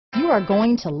are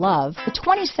going to love the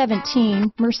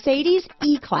 2017 Mercedes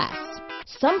E-Class.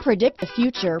 Some predict the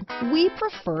future, we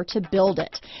prefer to build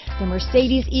it. The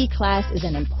Mercedes E-Class is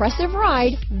an impressive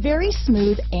ride, very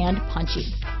smooth and punchy.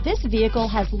 This vehicle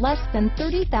has less than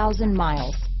 30,000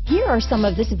 miles. Here are some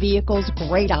of this vehicle's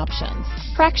great options: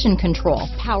 traction control,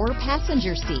 power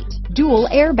passenger seat, dual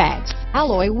airbags,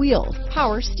 alloy wheels,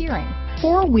 power steering,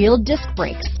 four-wheel disc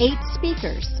brakes, 8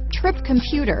 speakers, trip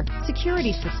computer,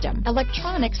 security system,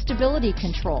 electronic stability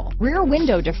control, rear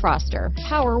window defroster,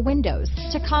 power windows,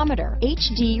 tachometer,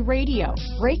 HD radio,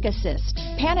 brake assist,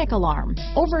 panic alarm,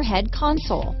 overhead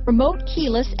console, remote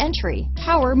keyless entry,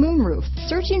 power moonroof.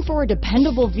 Searching for a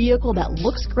dependable vehicle that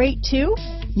looks great too?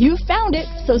 You found it,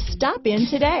 so stop in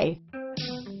today.